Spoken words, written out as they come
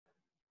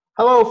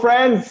Hello,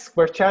 friends.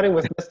 We're chatting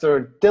with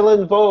Mr.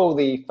 Dylan Vo,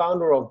 the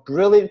founder of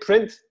Brilliant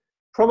Print,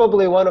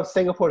 probably one of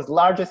Singapore's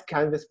largest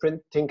canvas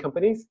printing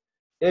companies.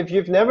 If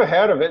you've never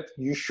heard of it,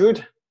 you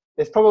should.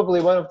 It's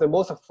probably one of the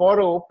most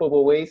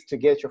affordable ways to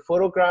get your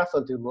photographs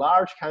onto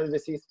large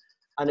canvases.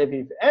 And if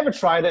you've ever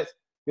tried it,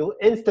 you'll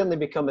instantly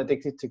become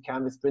addicted to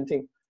canvas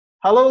printing.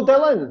 Hello,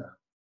 Dylan.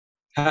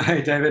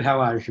 Hi, David.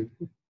 How are you?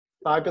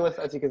 Fabulous.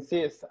 As you can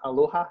see, it's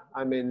aloha.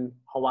 I'm in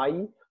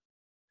Hawaii.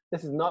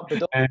 This is not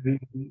Bedok. And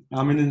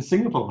I'm in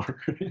Singapore.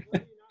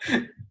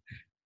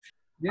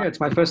 Yeah,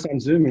 it's my first time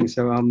Zooming,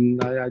 so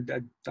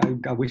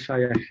I wish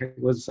I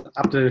was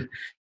up to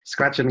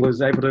scratch and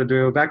was able to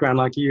do a background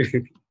like you.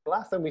 The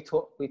last time we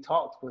talked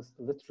was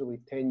literally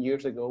 10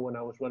 years ago when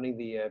I was running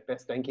the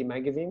Best Denki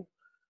magazine.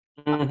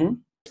 Mm-hmm.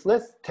 So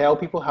let's tell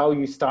people how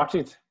you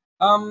started.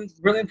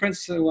 Brilliant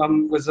Prince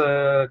was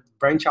a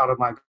brainchild of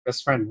my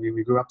best friend.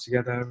 We grew up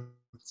together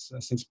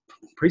since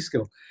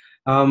preschool.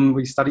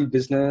 We studied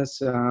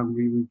business.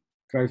 We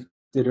both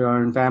did our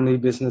own family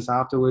business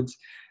afterwards.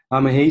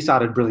 And he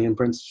started Brilliant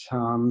Prince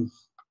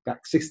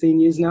back 16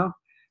 years now.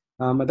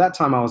 At that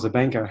time, I was a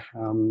banker,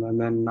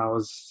 and then I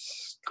was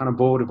kind of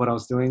bored of what I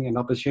was doing. An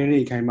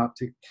opportunity came up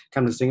to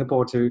come to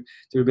Singapore to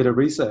do a bit of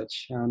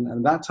research. And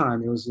at that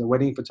time, it was the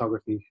wedding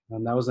photography,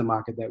 and that was the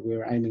market that we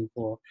were aiming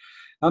for.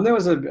 There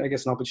was, I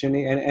guess, an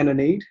opportunity and a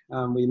need.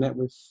 We met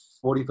with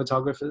 40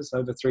 photographers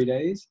over 3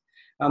 days.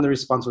 And the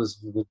response was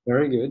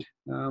very good.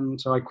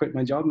 So I quit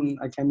my job and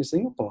I came to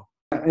Singapore.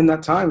 In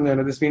that time,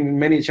 there's been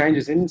many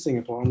changes in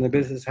Singapore, and the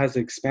business has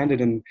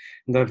expanded and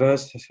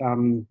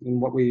diversified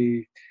in what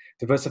we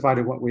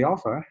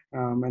offer.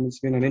 And it's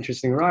been an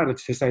interesting ride,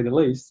 to say the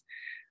least.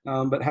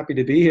 But happy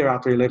to be here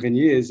after 11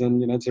 years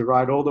and, to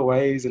ride all the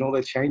waves and all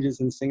the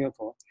changes in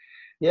Singapore.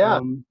 Yeah.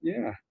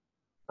 Yeah.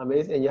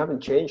 Amazing. And you haven't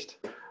changed.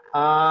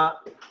 How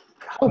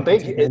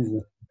big is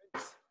it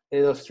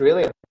in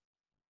Australia?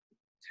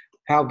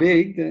 How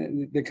big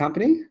the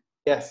company?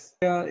 Yes.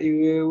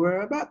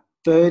 We're about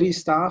 30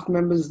 staff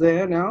members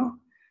there now.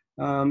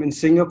 In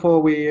Singapore,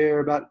 we're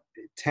about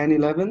 10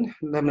 and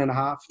a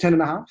half.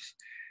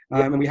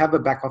 And we have a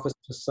back office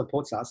that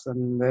supports us,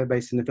 and they're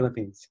based in the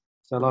Philippines.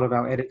 So a lot of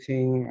our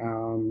editing,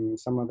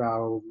 some of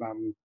our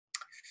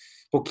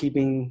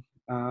bookkeeping,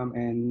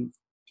 and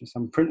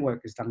some print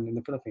work is done in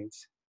the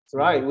Philippines.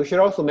 Right. We should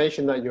also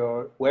mention that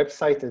your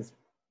website is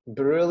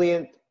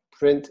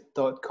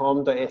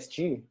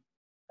brilliantprint.com.sg.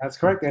 That's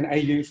correct, and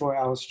AU for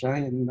our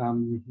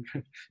Australian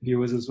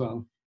viewers as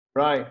well.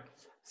 Right.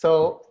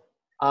 So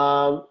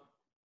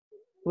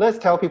let's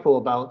tell people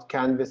about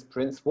canvas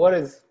prints. What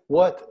is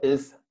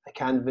a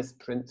canvas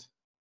print?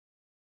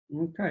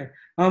 Okay.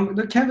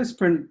 The canvas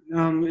print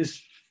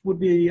would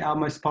be our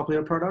most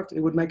popular product. It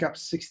would make up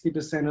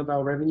 60% of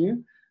our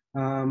revenue.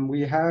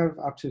 We have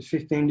up to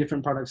 15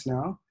 different products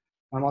now.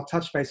 I'll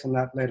touch base on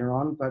that later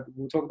on, but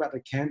we'll talk about the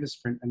canvas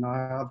print. And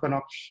I've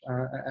got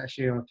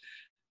actually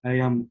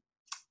a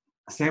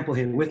sample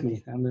here with me.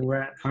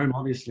 We're at home,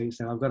 obviously,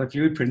 so I've got a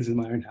few prints in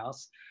my own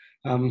house.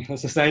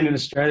 It's the same in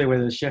Australia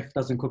where the chef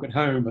doesn't cook at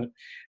home, but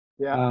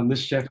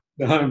this chef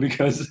at home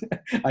because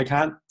I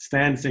can't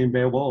stand seeing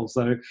bare walls.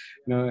 So,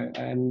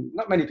 and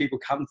not many people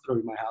come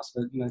through my house,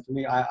 but for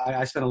me,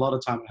 I spend a lot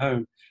of time at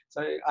home,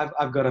 so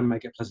I've got to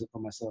make it pleasant for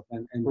myself.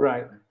 And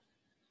right.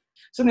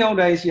 So in the old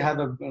days, you have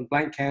a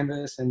blank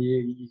canvas and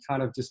you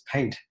kind of just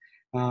paint.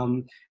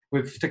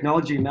 With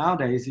technology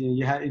nowadays,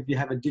 if you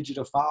have a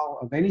digital file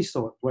of any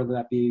sort, whether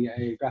that be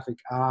a graphic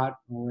art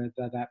or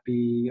whether that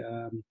be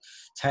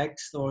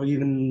text or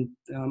even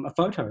a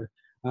photo,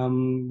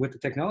 with the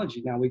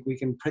technology now we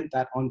can print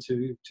that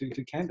onto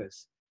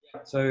canvas.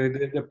 So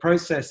the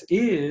process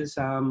is,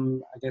 I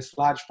guess,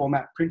 large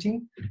format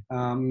printing.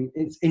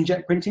 It's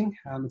inkjet printing.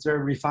 It's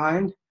very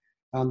refined.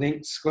 The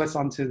ink squirts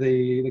onto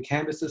the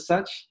canvas as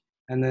such,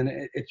 and then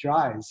it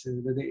dries.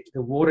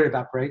 The water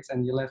evaporates,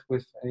 and you're left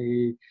with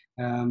a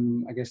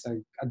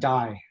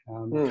dye,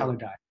 color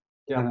dye.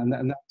 Yeah.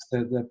 And that's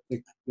the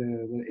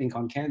ink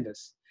on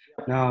canvas.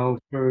 Now,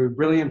 for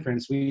Brilliant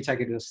Prints, we take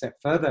it a step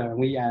further, and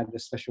we add a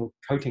special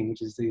coating,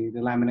 which is the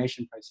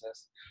lamination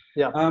process.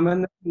 Yeah.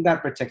 And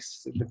that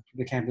protects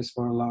the canvas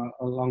for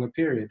a longer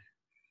period.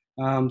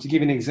 To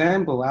give you an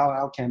example,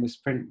 our canvas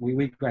print,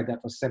 we grade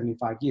that for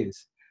 75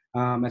 years.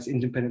 That's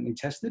independently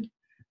tested.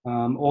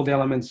 All the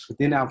elements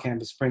within our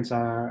canvas prints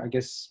are, I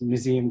guess,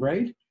 museum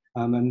grade,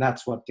 and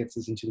that's what gets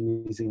us into the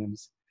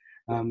museums.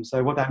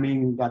 So what I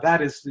mean by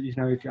that is, if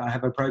I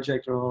have a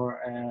project or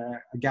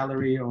a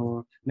gallery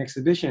or an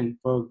exhibition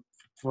for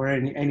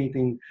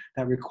anything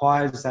that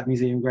requires that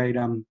museum grade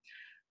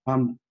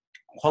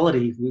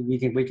quality, we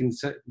can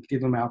give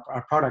them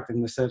our product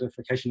and the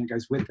certification that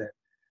goes with it.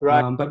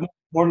 Right. But more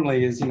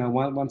importantly is,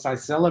 once I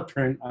sell a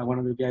print, I want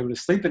them to be able to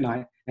sleep at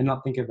night and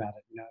not think about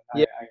it.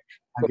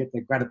 I get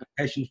the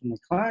gratification from the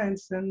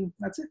clients, and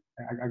that's it.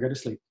 I go to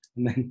sleep,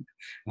 and then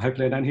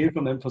hopefully I don't hear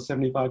from them for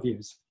 75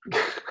 years.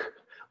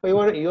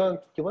 Well, you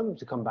want them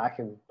to come back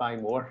and buy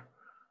more.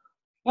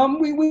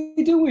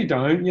 We do, we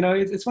don't.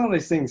 It's one of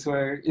those things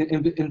where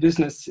in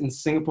business in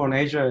Singapore and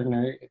Asia,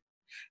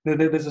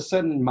 there's a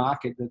certain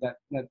market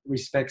that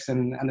respects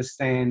and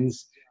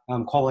understands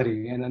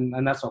quality,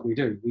 and that's what we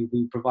do.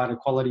 We provide a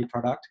quality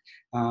product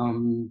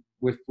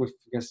with I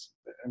guess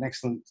an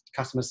excellent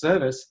customer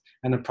service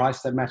and a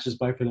price that matches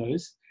both of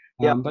those.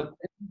 But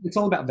it's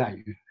all about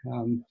value.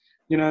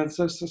 You know,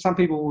 so some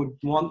people would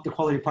want the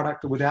quality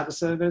product without the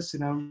service. You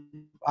know,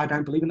 I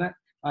don't believe in that.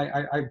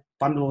 I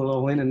bundle it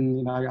all in, and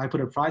you know, I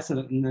put a price in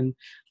it, and then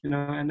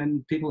and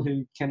then people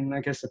who can,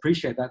 I guess,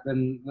 appreciate that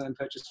then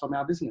purchase from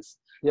our business.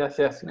 Yes,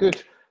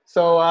 good.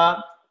 So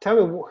tell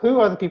me, who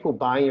are the people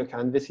buying your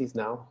canvases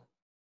now?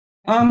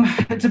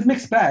 It's a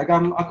mixed bag.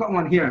 I've got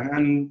one here,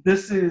 and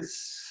this is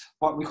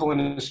what we call in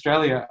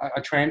Australia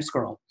a tram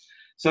scroll.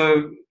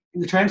 So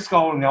the tram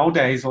scroll in the old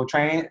days, or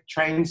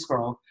train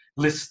scroll,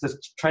 lists the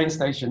train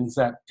stations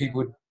that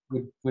people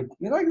would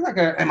like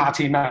a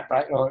MRT map,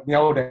 right? Or in the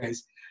old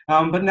days.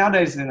 But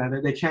nowadays, you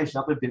know, they changed it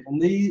up a bit.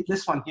 And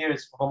this one here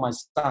is for my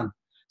son.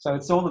 So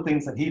it's all the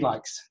things that he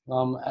likes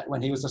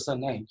when he was a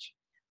certain age.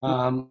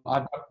 I've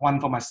got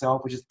one for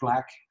myself, which is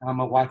black.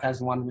 My wife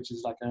has one, which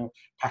is like a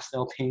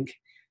pastel pink.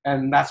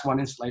 And that's one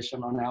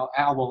installation on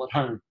our wall at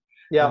home.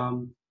 Yeah.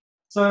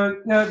 So,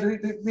 you know,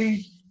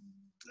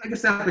 I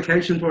guess the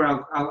application for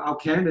our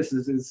canvas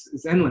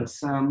is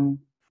endless.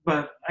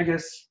 But I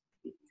guess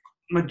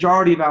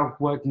majority of our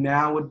work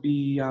now would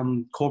be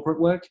corporate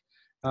work,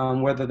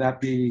 whether that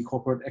be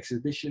corporate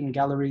exhibition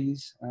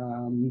galleries,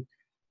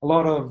 a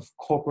lot of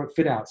corporate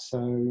fit outs. So,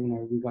 you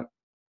know, we've got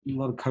a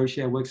lot of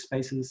co-share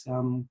workspaces.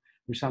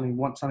 We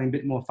want something a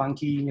bit more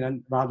funky, you know,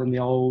 rather than the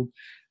old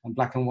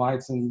black and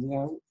whites, and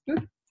you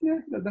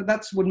know,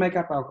 that's would make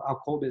up our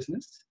core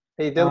business.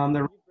 Hey,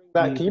 Dylan,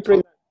 can you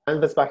bring that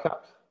canvas back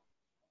up?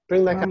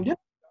 Bring that canvas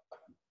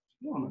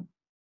up.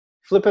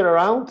 Flip it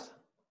around.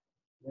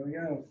 There we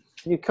go.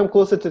 You come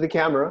closer to the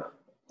camera.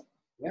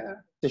 Yeah.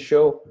 To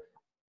show.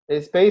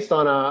 It's based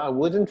on a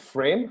wooden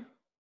frame.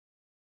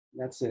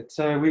 That's it.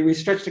 So we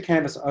stretched the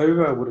canvas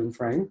over a wooden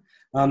frame.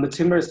 The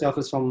timber itself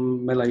is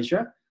from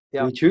Malaysia.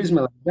 Yeah. We choose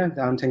Malaysia,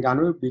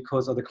 Terengganu,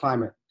 because of the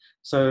climate.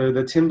 So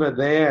the timber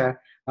there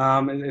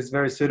is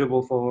very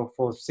suitable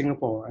for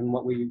Singapore and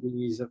what we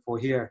use it for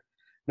here.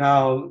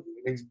 Now,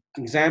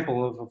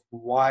 example of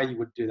why you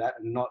would do that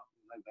and not,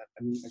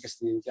 and I guess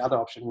the other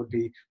option would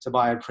be to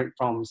buy a print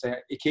from, say,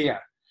 IKEA.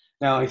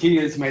 Now,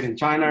 IKEA is made in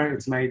China,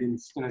 it's made in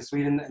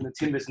Sweden, and the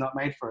timber is not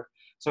made for it.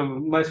 So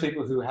most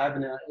people who have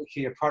an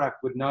IKEA product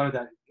would know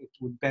that it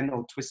would bend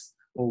or twist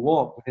or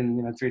warp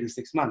within 3 to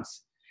 6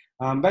 months.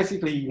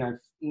 Basically,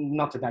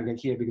 not to bag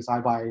IKEA because I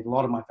buy a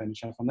lot of my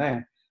furniture from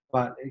there,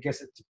 but I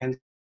guess it depends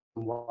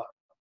on what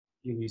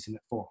you're using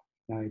it for.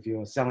 If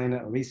you're selling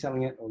it or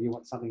reselling it, or you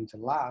want something to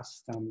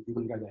last, you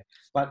wouldn't go there.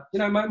 But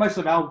most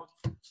of our,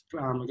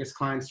 I guess,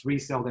 clients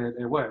resell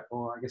their work,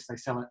 or I guess they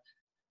sell it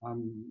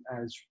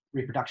as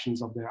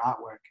reproductions of their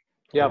artwork.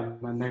 Yeah,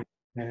 and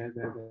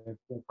their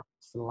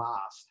products to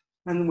last.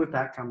 And with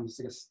that comes,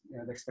 I guess,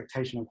 the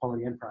expectation of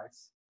quality and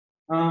price.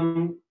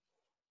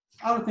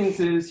 Other things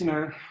is,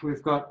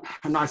 we've got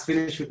a nice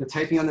finish with the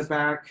taping on the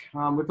back.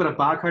 We've got a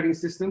barcoding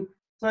system.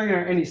 So,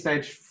 any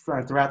stage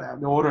throughout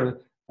the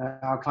order,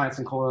 our clients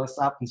can call us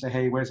up and say,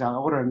 hey, where's our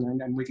order?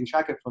 And we can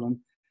track it for them.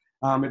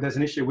 If there's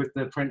an issue with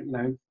the print,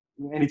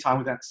 anytime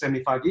within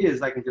 75 years,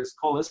 they can just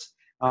call us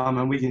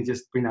and we can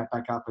just bring that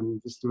back up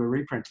and just do a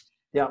reprint.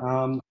 Yeah.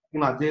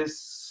 Like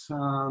this,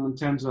 in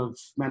terms of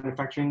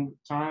manufacturing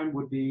time,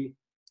 would be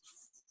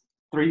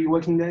 3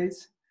 working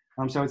days.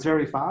 So it's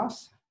very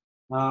fast.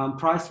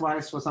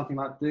 Price-wise for something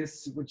like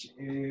this, which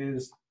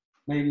is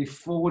maybe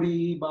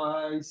 40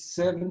 by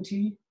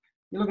 70,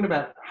 you're looking at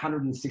about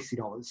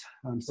 $160.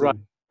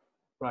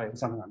 Right.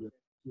 Something like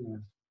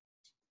that.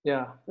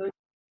 Yeah.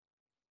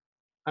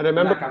 I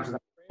remember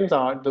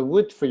the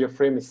wood for your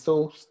frame is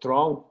so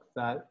strong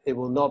that it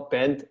will not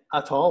bend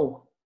at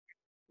all.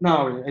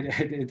 No,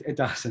 it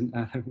doesn't.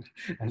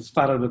 It's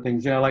part of the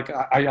things. Like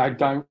I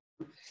don't.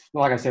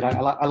 Like I said,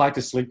 I like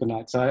to sleep at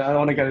night, so I don't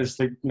want to go to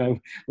sleep,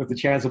 with the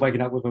chance of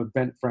waking up with a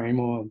bent frame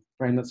or a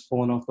frame that's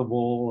fallen off the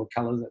wall or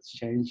colors that's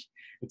changed.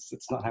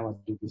 It's not how I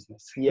do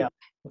business. Yeah.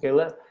 Okay.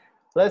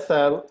 Let's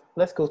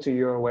go to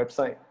your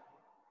website.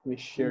 Let me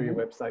share your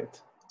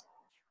website.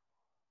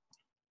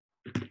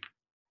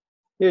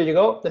 Here you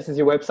go. This is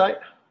your website.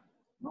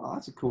 Oh,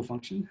 that's a cool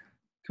function.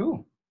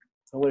 Cool.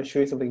 I'm going to show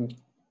you something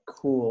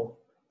cool.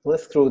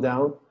 Let's scroll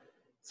down.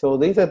 So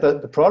these are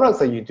the products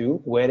that you do,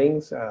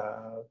 weddings.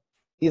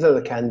 These are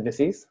the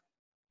canvases.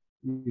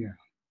 Yeah.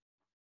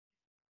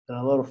 And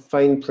a lot of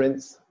fine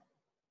prints.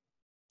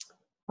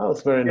 Oh,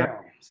 it's very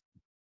nice.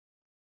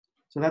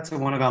 So that's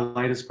one of our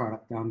latest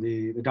products,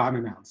 the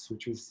diamond mounts,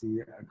 which is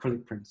the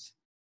acrylic prints.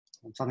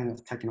 Something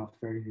that's taken off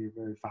very,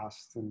 very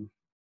fast in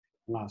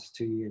the last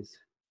 2 years.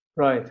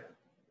 Right.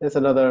 There's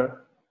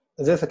another.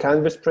 Is this a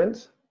canvas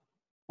print?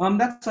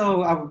 That's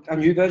our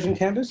new version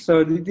canvas.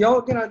 So the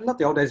old, not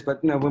the old days,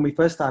 but when we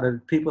first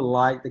started, people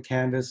like the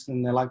canvas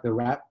and they like the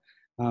wrap,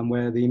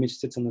 where the image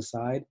sits on the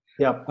side.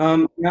 Yeah.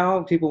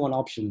 Now people want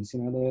options. They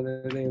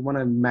want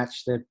to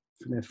match their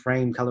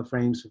color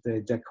frames with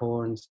their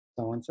decor and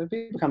so on. So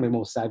people become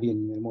more savvy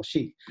and more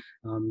chic.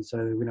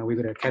 So we've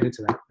got to cater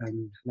to that,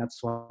 and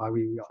that's why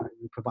we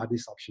provide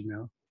this option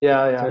now.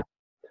 Yeah, So,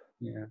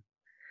 yeah.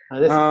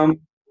 And this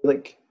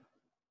like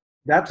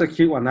that's a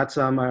cute one. That's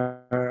a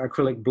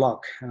acrylic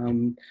block.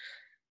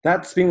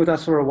 That's been with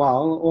us for a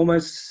while,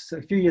 almost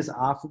a few years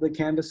after the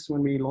canvas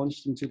when we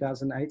launched in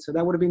 2008. So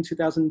that would have been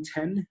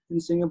 2010 in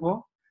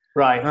Singapore.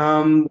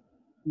 right.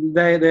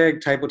 They're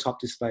tabletop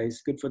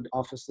displays, good for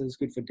offices,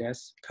 good for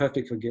desks,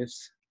 perfect for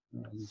gifts.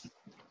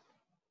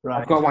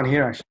 Right. I've got one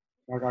here actually.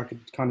 I could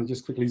kind of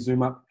just quickly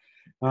zoom up.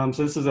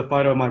 So this is a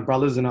photo of my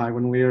brothers and I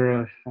when we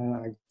were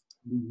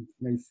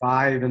maybe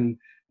 5, and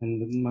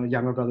my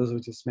younger brothers were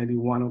just maybe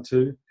 1 or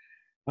 2.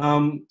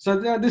 So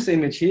this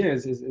image here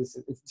is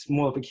it's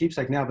more of a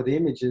keepsake now, but the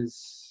image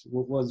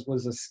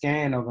was a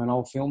scan of an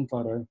old film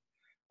photo,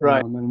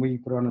 Right. and we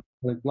put it on a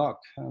acrylic block.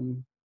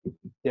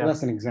 Yeah.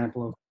 That's an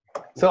example of.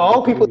 So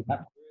all people,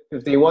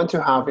 if they want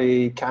to have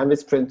a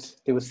canvas print,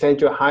 they will send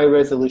you a high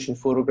resolution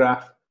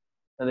photograph,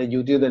 and then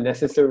you do the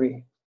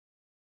necessary.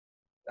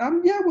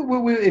 Yeah,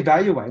 we'll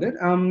evaluate it.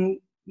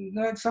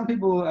 Some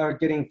people are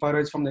getting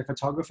photos from their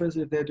photographers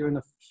if they're doing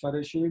a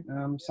photo shoot.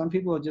 Some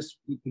people are just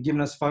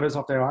giving us photos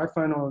off their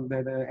iPhone or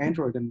their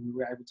Android, and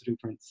we're able to do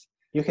prints.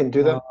 You can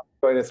do that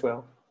as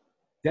well.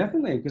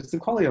 Definitely, because the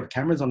quality of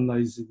cameras on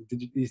these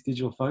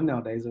digital phone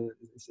nowadays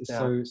is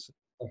so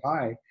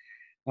high.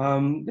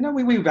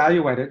 We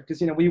evaluate it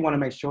because we want to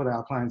make sure that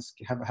our clients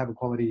have a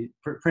quality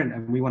print,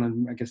 and we want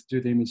to, I guess, do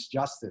the image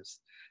justice.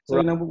 So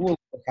right. we'll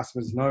let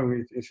customers know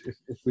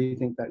if we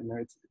think that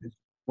it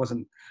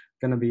wasn't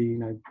going to be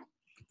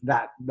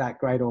that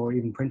great or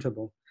even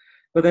printable.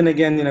 But then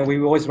again,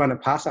 we always run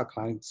it past our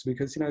clients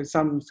because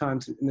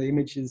sometimes the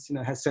images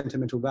has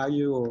sentimental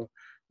value or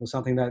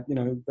something that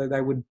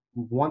they would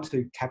want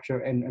to capture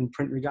and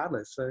print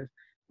regardless. So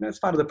it's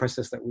part of the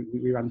process that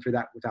we run through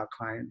that with our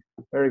client.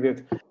 Very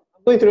good. I'm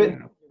going through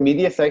the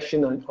media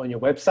section on your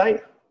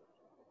website.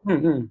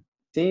 Mm-hmm.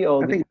 See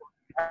all. I think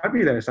it might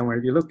be there somewhere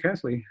if you look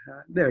carefully.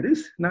 There it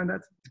is. No,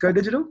 that's Go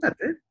Digital. That's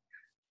it.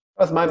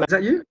 That's my. Is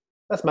that you?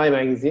 That's my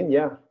magazine.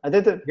 Yeah, I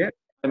did it. Yeah.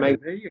 I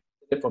did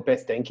it for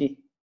Best Denki.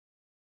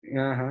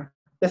 Uh-huh.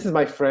 This is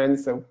my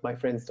friend's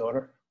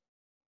daughter.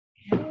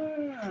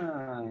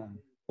 Ah.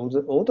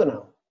 Older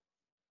now.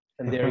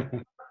 And there.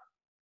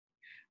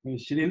 You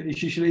should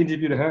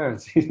interview her.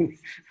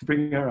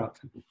 Bring her up.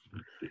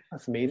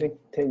 That's amazing.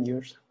 10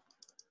 years.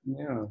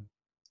 Yeah.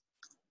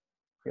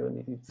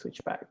 Really need to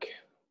switch back.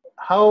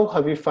 How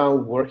have you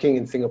found working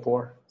in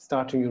Singapore,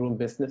 starting your own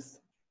business?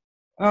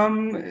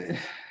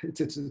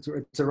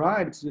 It's a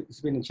ride.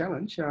 It's been a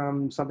challenge.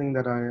 Something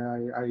that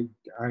I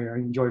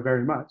enjoy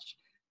very much.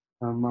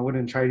 I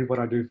wouldn't trade what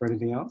I do for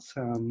anything else.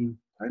 I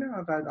know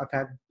I've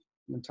had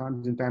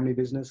times in family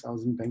business. I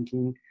was in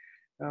banking,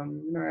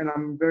 and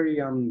I'm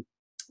very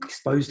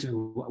exposed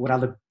to what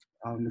other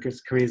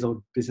careers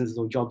or businesses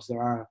or jobs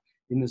there are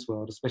in this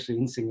world, especially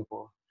in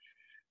Singapore.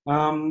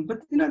 But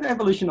the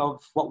evolution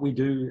of what we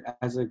do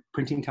as a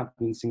printing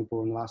company in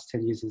Singapore in the last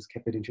 10 years has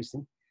kept it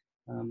interesting.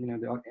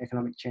 The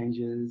economic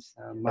changes,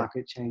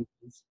 market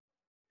changes.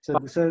 So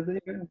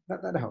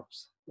that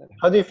helps.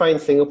 How do you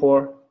find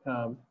Singapore,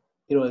 the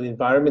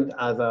environment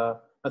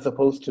as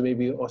opposed to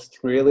maybe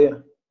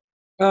Australia?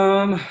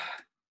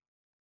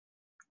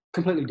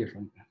 Completely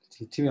different,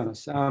 to be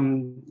honest.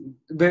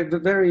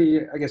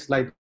 Very, I guess,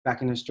 laid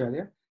back in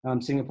Australia.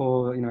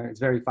 Singapore, it's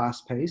very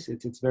fast paced.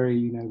 It's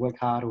very, work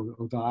hard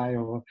or die,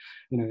 or,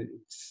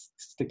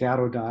 stick out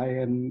or die.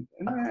 And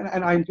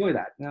I enjoy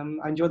that.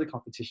 I enjoy the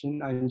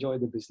competition. I enjoy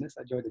the business.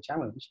 I enjoy the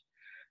challenge.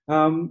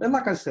 And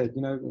like I said,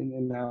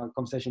 in our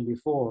conversation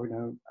before,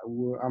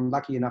 I'm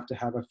lucky enough to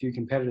have a few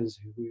competitors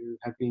who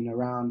have been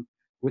around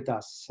with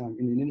us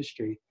in the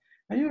industry.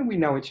 And, we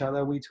know each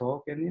other, we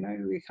talk, and,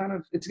 we kind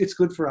of, it's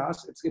good for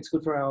us. It's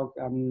good for our,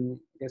 I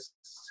guess,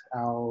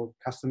 our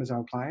customers,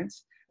 our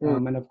clients,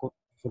 and of course,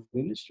 for the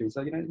industry.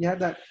 So, you have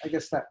that, I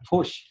guess, that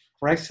push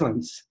for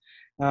excellence.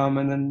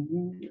 And then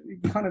you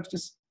kind of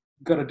just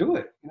got to do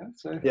it,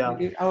 So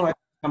otherwise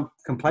I'm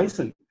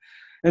complacent.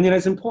 And,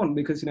 it's important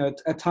because,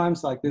 at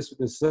times like this with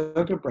the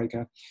circuit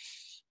breaker,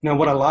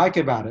 what I like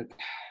about it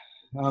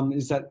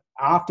is that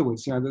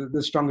afterwards,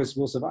 the strongest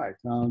will survive.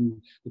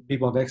 The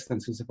people of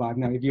excellence will survive.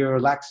 Now, if you're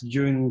relaxed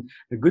during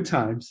the good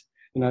times,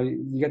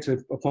 you get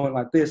to a point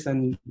like this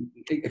and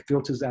it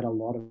filters out a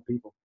lot of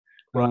people.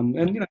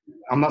 And,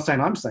 I'm not saying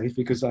I'm safe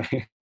because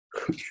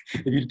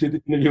if you did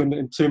the interview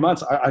in 2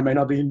 months, I may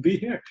not even be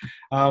here.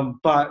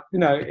 But,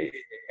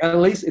 at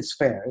least it's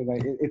fair.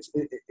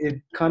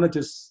 It kind of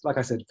just, like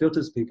I said,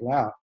 filters people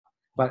out,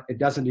 but it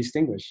doesn't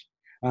distinguish.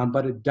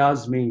 But it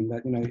does mean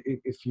that,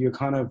 if you're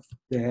kind of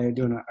there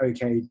doing an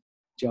okay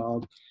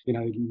job,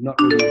 not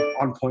really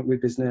on point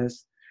with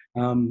business,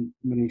 when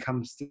it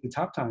comes to the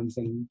tough times,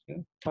 then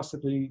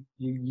possibly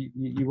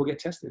you will get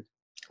tested.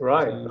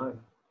 Right.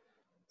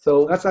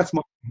 So that's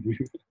my view.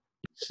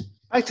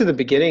 Back to the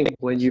beginning,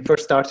 when you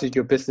first started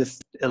your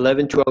business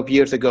 11, 12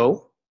 years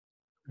ago,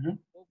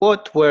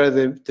 what were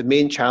the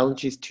main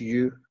challenges to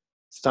you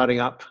starting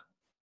up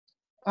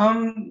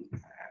Um,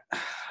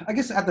 I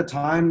guess at the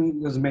time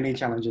there was many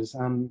challenges.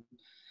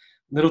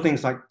 Little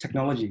things like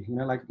technology,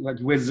 like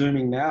we're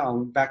Zooming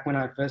now. Back when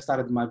I first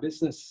started my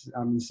business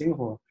in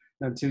Singapore,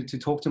 to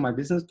talk to my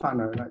business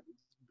partner, like,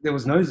 there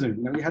was no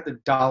Zoom. You had to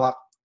dial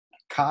up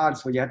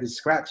cards where you had to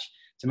scratch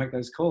to make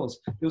those calls.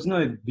 There was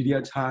no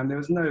video time. There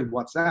was no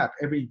WhatsApp.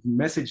 Every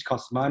message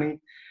cost money.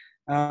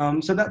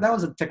 So that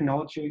was a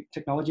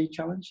technology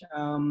challenge.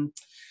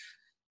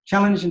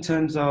 Challenge in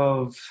terms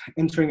of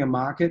entering a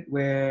market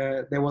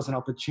where there was an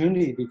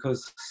opportunity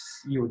because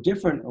you were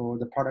different or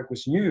the product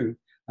was new.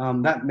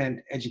 That meant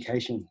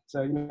education.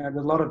 So there's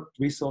a lot of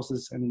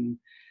resources and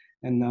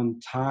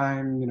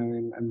time,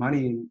 and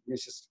money.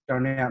 It's just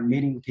going out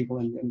meeting people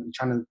and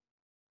trying to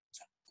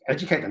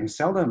educate them,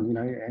 sell them,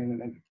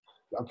 and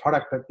a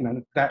product that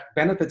that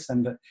benefits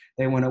them that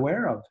they weren't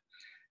aware of.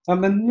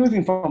 And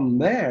moving from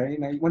there,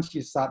 once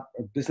you start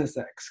a business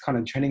that's kind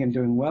of trending and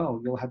doing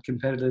well, you'll have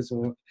competitors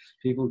or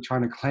people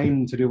trying to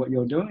claim to do what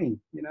you're doing.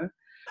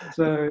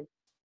 So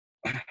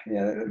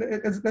yeah,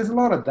 there's a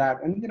lot of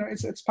that, and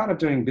it's part of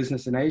doing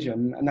business in Asia,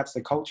 and that's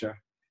the culture.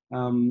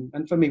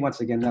 And for me, once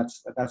again,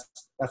 that's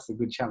a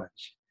good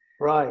challenge.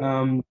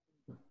 Right.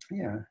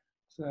 Yeah.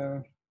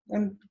 So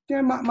and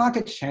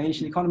markets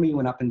changed. The economy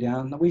went up and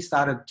down. We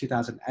started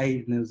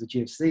 2008, and there was a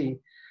GFC.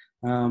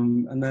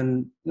 And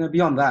then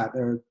beyond that,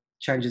 there are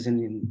changes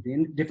in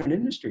different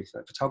industries.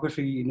 The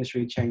photography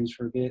industry changed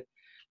for a bit.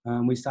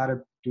 We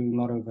started doing a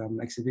lot of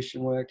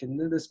exhibition work, and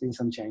there's been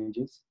some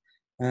changes.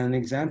 And an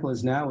example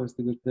is now with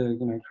the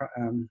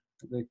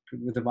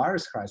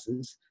virus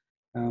crisis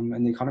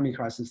and the economy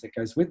crisis that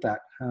goes with that.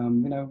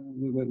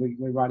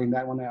 We're riding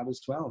that one out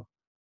as well.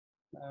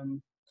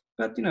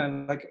 But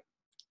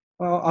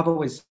well, I've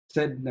always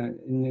said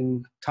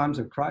in times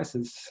of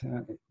crisis,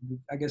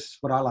 I guess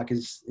what I like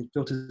is it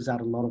filters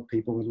out a lot of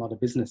people and a lot of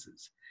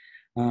businesses.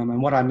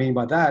 And what I mean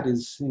by that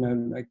is,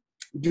 like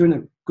during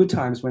the good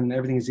times when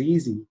everything is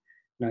easy,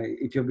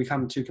 if you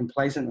become too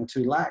complacent or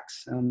too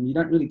lax, you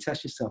don't really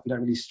test yourself. You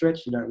don't really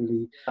stretch. You don't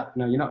really,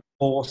 you're not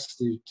forced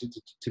to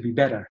be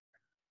better.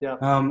 Yeah.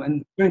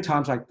 And during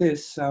times like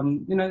this,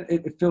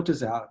 it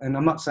filters out. And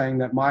I'm not saying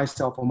that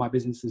myself or my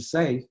business is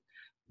safe,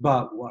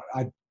 but what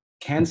I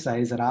can say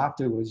is that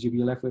afterwards you'll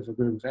be left with a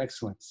group of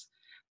excellence.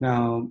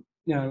 Now,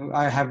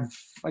 I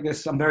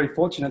guess I'm very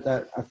fortunate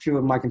that a few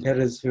of my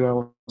competitors who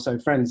are also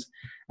friends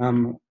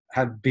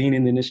have been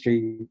in the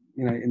industry,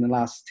 in the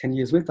last 10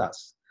 years with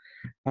us.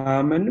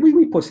 And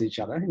we push each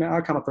other.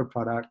 I come up with a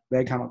product,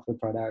 they come up with a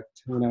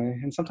product,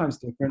 and sometimes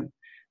different,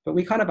 but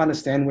we kind of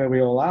understand where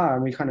we all are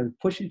and we kind of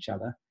push each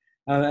other.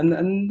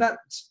 And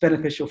that's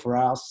beneficial for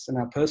us and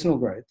our personal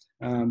growth,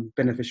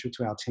 beneficial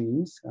to our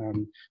teams,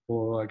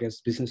 for, I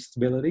guess, business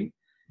stability.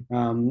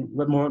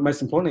 But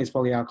most importantly, it's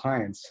probably our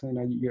clients.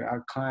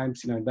 Our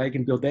clients, they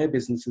can build their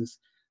businesses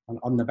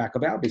on the back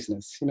of our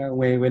business.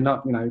 We're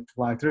not,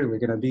 fly through. We're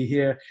going to be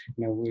here.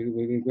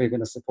 We're going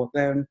to support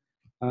them.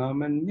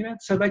 And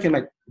so they can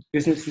make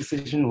business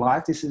decisions,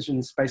 life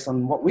decisions based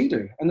on what we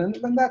do. And then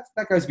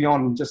that goes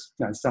beyond just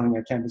selling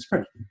a canvas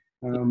print.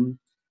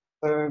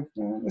 So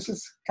it's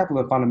just a couple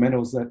of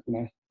fundamentals that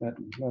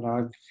that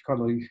I've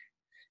probably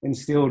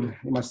instilled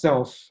in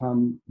myself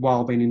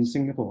while being in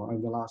Singapore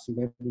over the last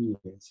 11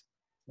 years.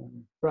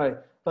 Right,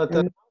 but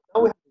now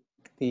we have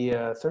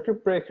the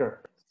circuit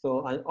breaker, so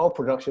all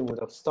production would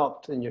have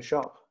stopped in your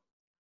shop.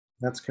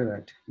 That's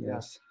correct.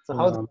 Yes. So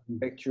how does it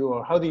affect you,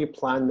 or how do you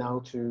plan now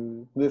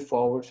to move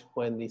forward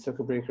when the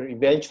circuit breaker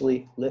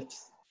eventually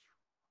lifts?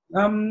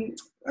 I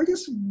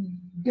guess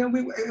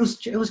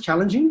it was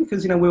challenging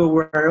because we were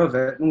aware of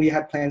it and we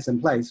had plans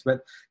in place. But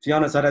to be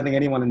honest, I don't think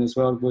anyone in this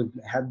world would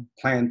have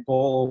planned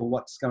for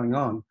what's going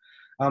on.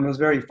 It was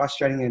very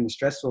frustrating and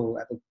stressful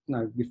at the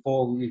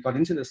before we got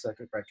into the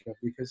circuit breaker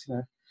because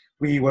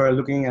we were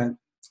looking at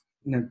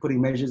putting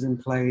measures in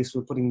place,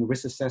 we're putting the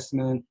risk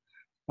assessment,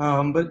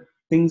 but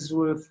things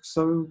were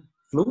so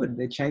fluid.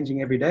 They're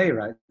changing every day,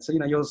 right? So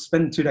you'll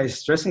spend 2 days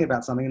stressing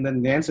about something, and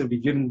then the answer would be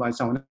given by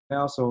someone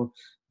else, or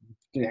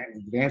the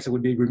answer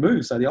would be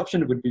removed, so the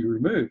option would be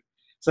removed.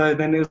 So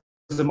then it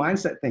was a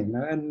mindset thing,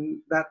 and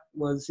that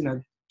was,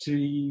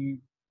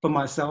 for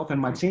myself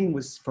and my team,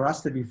 was for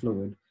us to be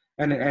fluid,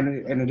 and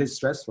it is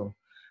stressful.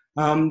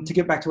 To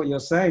get back to what you're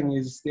saying,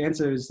 is the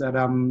answer is that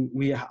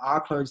we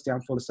are closed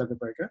down for the circuit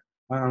breaker.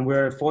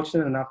 We're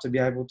fortunate enough to be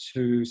able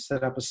to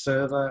set up a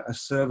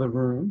server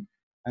room,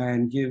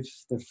 and give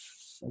the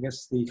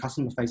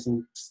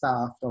customer-facing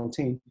staff or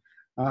team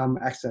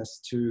access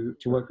to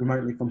work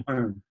remotely from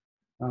home.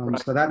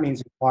 Right. So that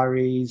means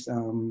inquiries,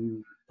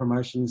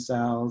 promotion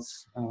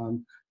sales,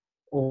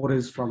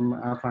 orders from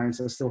our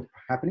clients are still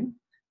happening.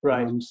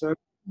 Right. So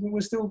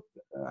we're still,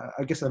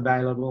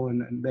 available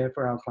and there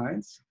for our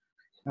clients.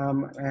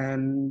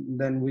 And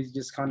then we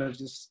just kind of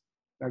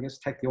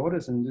take the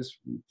orders and just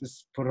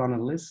put it on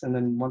a list. And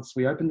then once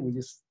we open, we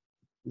just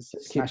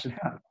smash it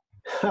out.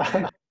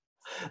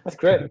 That's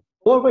great.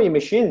 What about your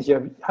machines?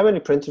 How many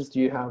printers do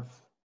you have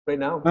right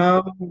now?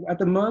 At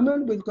the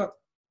moment, we've got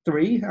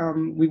 3,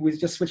 we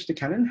just switched to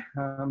Canon.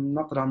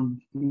 Not that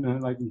I'm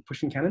like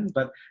pushing Canon,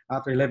 but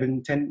after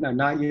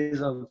 9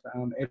 years of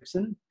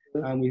Epson,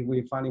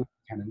 we're finding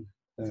Canon.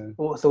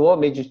 So what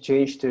made you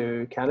change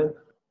to Canon?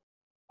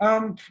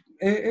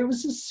 It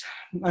was just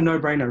a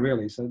no-brainer,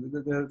 really. So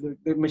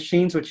the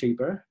machines were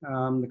cheaper,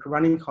 the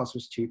running cost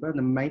was cheaper,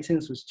 the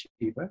maintenance was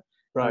cheaper.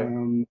 Right.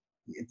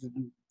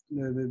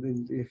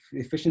 The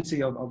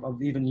efficiency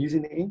of even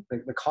using the ink,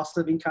 the cost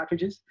of ink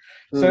cartridges.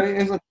 So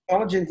it was a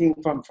technology thing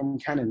from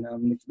Canon.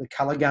 The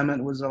color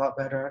gamut was a lot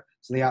better,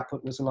 so the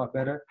output was a lot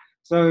better.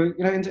 So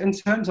in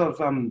terms of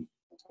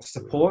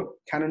support,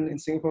 Canon in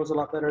Singapore was a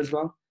lot better as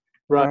well.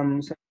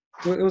 Right.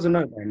 So it was a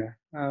no-brainer.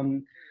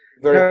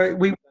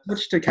 We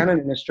switched to Canon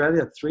in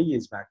Australia 3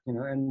 years back,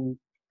 and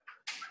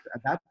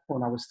at that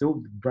point I was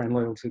still brand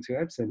loyal to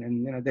Epson,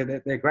 and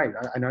they're great.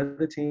 I know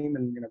the team,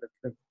 and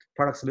the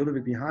product's a little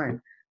bit behind,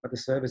 but the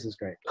service is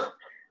great.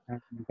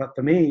 But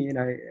for me,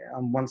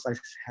 once I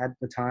had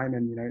the time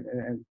and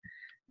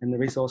and the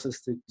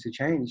resources to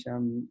change,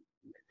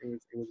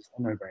 it was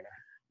a no-brainer.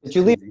 Did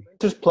you leave the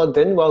printers plugged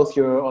in whilst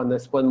you were on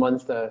this 1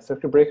 month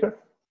circuit breaker?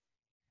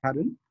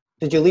 Pardon?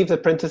 Did you leave the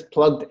printers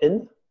plugged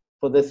in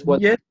for this one?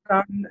 Yes,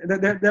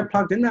 they're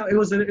plugged in now. It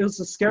was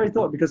a scary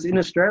thought, because in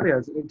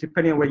Australia,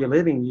 depending on where you're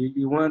living,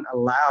 you weren't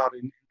allowed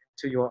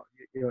into your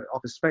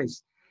office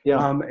space.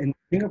 Yeah. In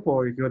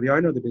Singapore, if you're the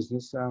owner of the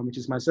business, which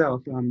is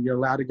myself, you're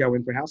allowed to go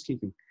in for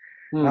housekeeping.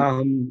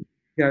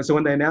 So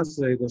when they announced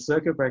the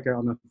circuit breaker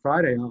on a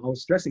Friday, I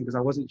was stressing because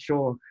I wasn't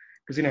sure.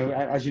 Because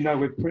as you know,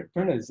 with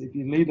printers, if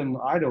you leave them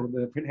idle,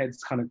 the print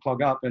heads kind of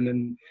clog up, and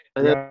then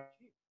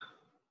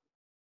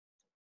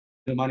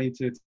the money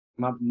to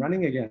come up and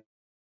running again.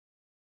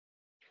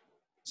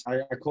 So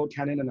I called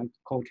Canon, and I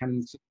called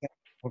Canon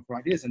for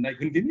ideas, and they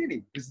couldn't give me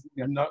any, because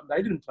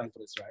they didn't plan for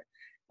this, right?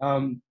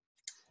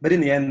 But in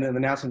the end, the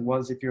announcement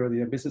was, if you're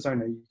the business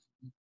owner,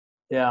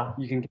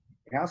 you can get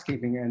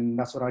housekeeping, and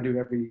that's what I do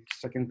every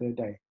second, third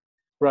day.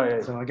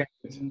 Right. So I get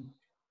to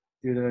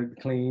do the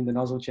clean, the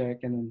nozzle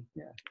check, and then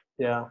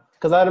Yeah,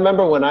 because I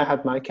remember when I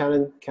had my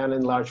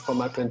Canon large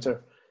format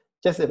printer,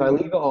 just if I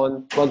leave it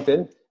on plugged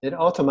in, it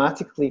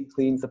automatically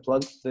cleans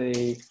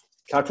the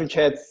cartridge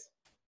heads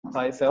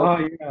by itself.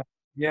 Oh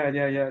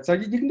yeah. So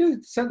you can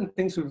do certain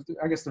things with,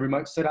 I guess, the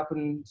remote setup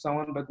and so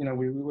on, but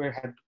we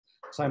had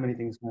so many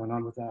things going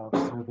on with our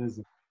servers,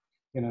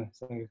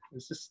 so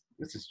it's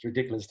just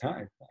ridiculous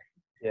time.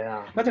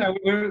 Yeah. But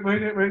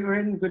we're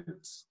in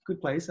good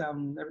place.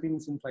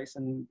 Everything's in place,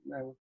 and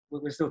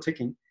we're still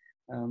ticking.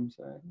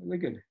 So we're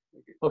good.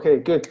 Okay,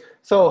 good.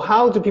 So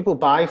how do people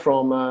buy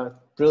from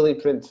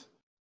Brilliant Print?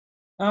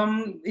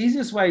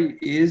 Easiest way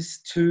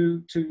is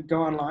to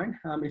go online.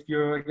 If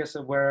you're, I guess,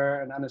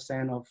 aware and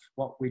understand of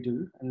what we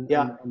do, and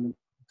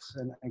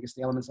I guess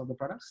the elements of the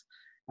products.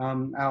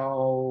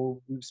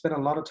 We've spent a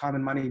lot of time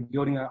and money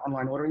building an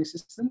online ordering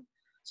system.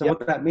 So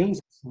what that means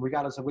is,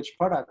 regardless of which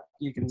product,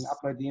 you can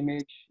upload the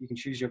image, you can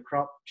choose your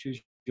crop,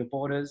 choose your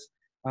borders,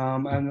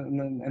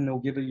 and they'll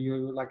give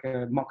you like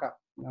a mock-up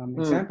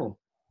example.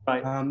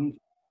 Right.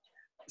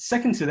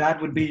 Second to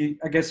that would be,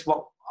 I guess,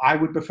 what I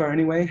would prefer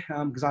anyway,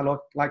 because I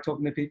like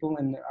talking to people,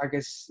 and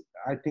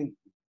I think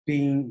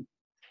being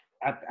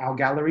at our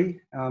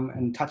gallery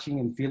and touching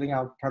and feeling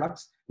our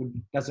products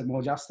does it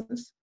more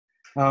justice.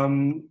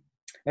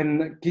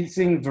 And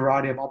seeing a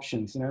variety of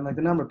options, like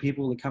the number of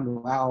people that come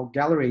to our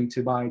gallery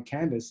to buy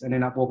canvas and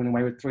end up walking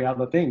away with 3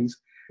 other things.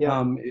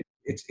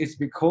 It's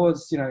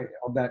because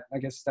of that, I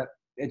guess, that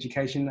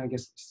education, I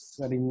guess,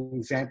 setting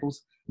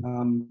examples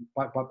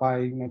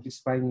by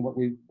displaying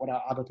what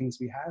are other things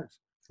we have.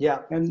 Yeah.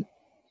 And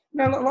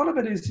a lot of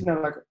it is,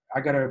 like,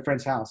 I go to a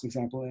friend's house,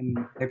 example, and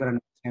they've got a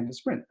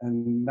canvas print,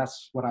 and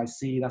that's what I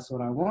see, that's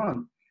what I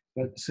want.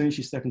 But as soon as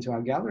you step into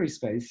our gallery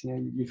space,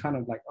 you're kind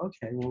of like,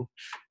 okay, well,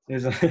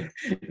 there's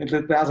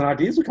 1,000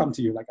 ideas will come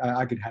to you. Like,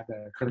 I could have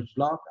an acrylic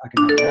block, I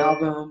can have an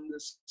album.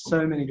 There's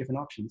so many different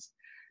options.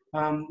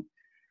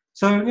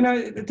 So,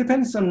 it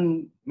depends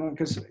on,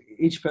 because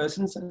each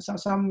person,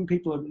 some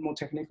people are more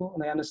technical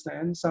and they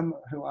understand, some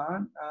who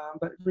aren't.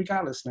 But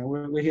regardless,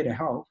 we're here to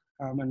help.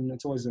 And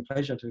it's always a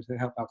pleasure to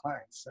help our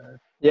clients. So,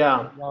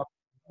 yeah.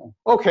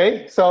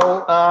 Okay, so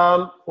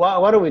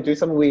why don't we do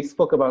something? We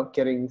spoke about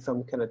getting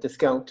some kind of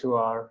discount to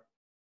our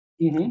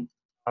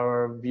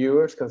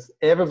viewers, because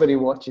everybody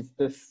watches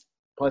this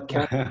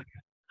podcast.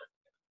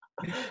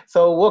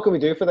 So what can we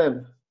do for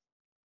them?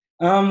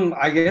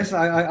 I guess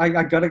I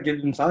got to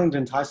give them something to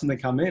entice them to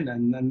come in,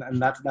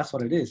 and that's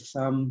what it is.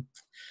 I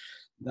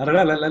don't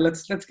know.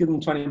 Let's give them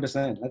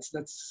 20%.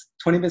 That's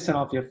 20%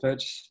 off your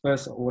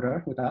first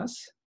order with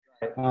us.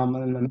 And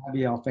then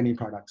maybe off any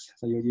products.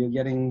 So you're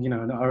getting,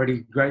 an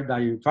already great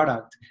value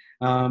product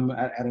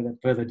at a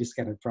further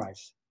discounted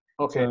price.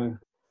 Okay.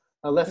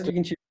 So, let's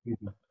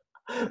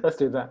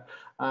do that.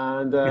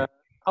 And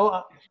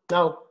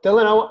now,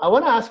 Dylan, I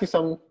want to ask you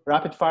some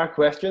rapid fire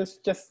questions.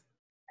 Just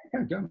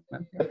go,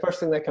 man. The first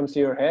thing that comes to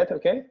your head,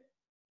 okay?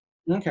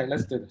 Okay,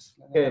 let's do this.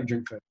 Okay. Have a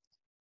drink first.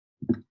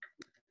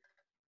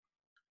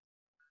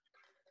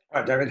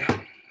 All right, David.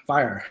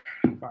 Fire.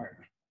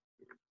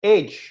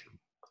 Age.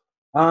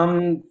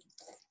 Um,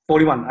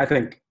 41, I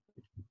think.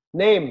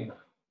 Name,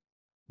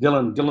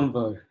 Dylan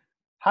Vo.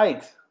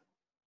 height.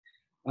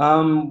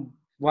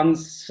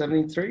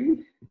 173.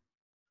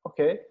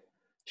 Okay.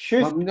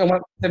 Shoe, No,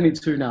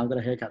 172 now. I've got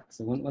a haircut,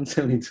 so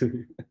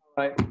 172.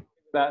 right.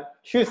 That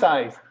shoe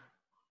size.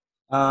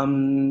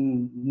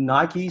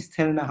 Nike's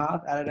 10 and a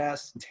half,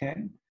 Adidas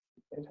 10.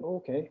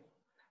 Okay.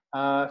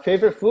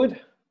 Favorite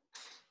food?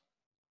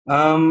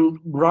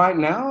 Right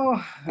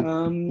now,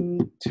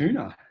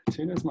 tuna.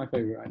 Tuna is my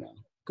favorite right now.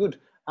 Good.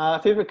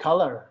 Favorite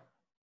color?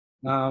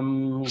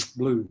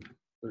 Blue.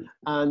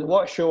 And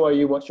what show are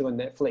you watching on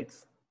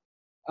Netflix?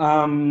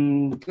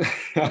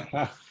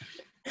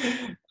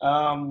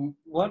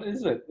 What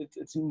is it?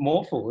 It's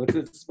Morphle.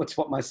 It's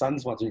what my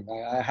son's watching.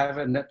 I have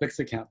a Netflix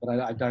account, but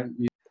I don't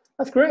use.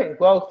 That's great.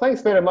 Well,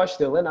 thanks very much,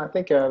 Dylan. I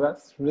think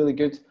that's really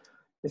good.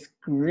 It's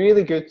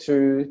really good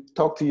to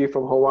talk to you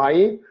from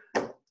Hawaii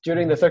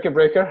during the circuit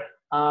breaker.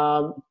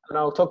 And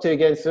I'll talk to you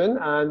again soon.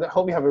 And I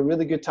hope you have a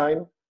really good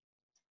time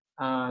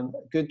and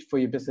good for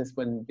your business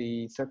when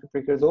the circuit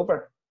breaker is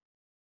over.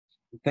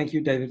 Thank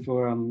you, David,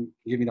 for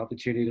giving me the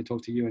opportunity to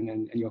talk to you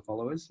and your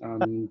followers.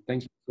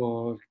 Thank you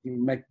for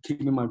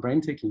keeping my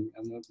brain ticking.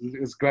 It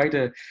was great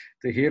to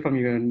hear from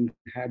you and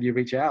have you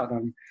reach out.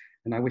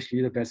 And I wish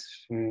you the best,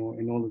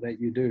 in all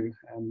that you do.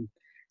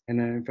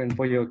 And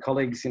for your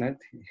colleagues,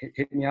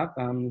 hit me up.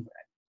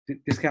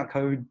 Discount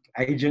code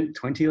agent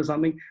 20 or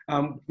something.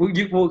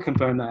 We'll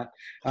confirm that,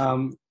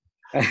 and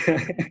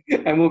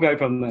we'll go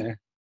from there.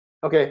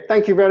 Okay.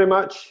 Thank you very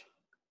much.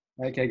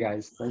 Okay,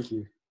 guys. Thank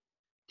you.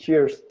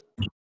 Cheers.